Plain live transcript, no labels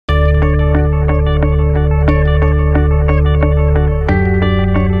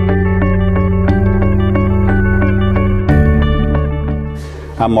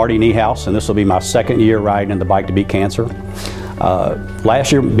I'm Marty Niehaus, and this will be my second year riding in the Bike to Beat Cancer.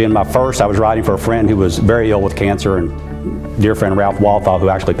 Last year being my first, I was riding for a friend who was very ill with cancer, and dear friend Ralph Walthall, who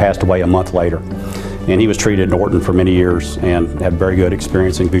actually passed away a month later. And he was treated at Norton for many years and had very good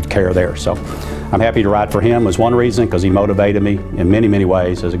experience and good care there. So I'm happy to ride for him as one reason, because he motivated me in many, many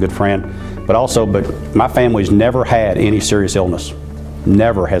ways as a good friend. But my family's never had any serious illness.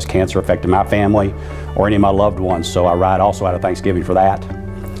 Never has cancer affected my family or any of my loved ones. So I ride also out of Thanksgiving for that.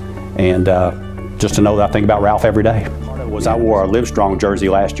 And just to know that I think about Ralph every day. Part of it was I wore a Livestrong jersey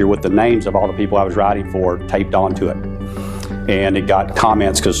last year with the names of all the people I was riding for taped onto it. And it got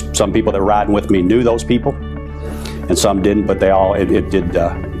comments because some people that were riding with me knew those people and some didn't, but it did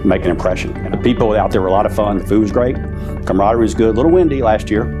make an impression. And the people out there were a lot of fun. The food was great. Camaraderie was good. A little windy last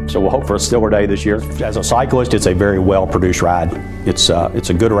year, so we'll hope for a stiller day this year. As a cyclist, it's a very well-produced ride. It's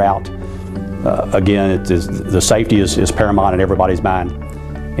a good route. Again, the safety is paramount in everybody's mind.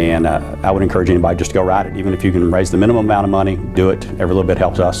 And I would encourage anybody just to go ride it. Even if you can raise the minimum amount of money, do it. Every little bit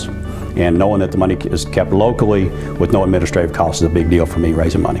helps us. And knowing that the money is kept locally with no administrative costs is a big deal for me,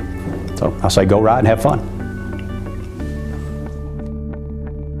 raising money. So I say go ride and have fun.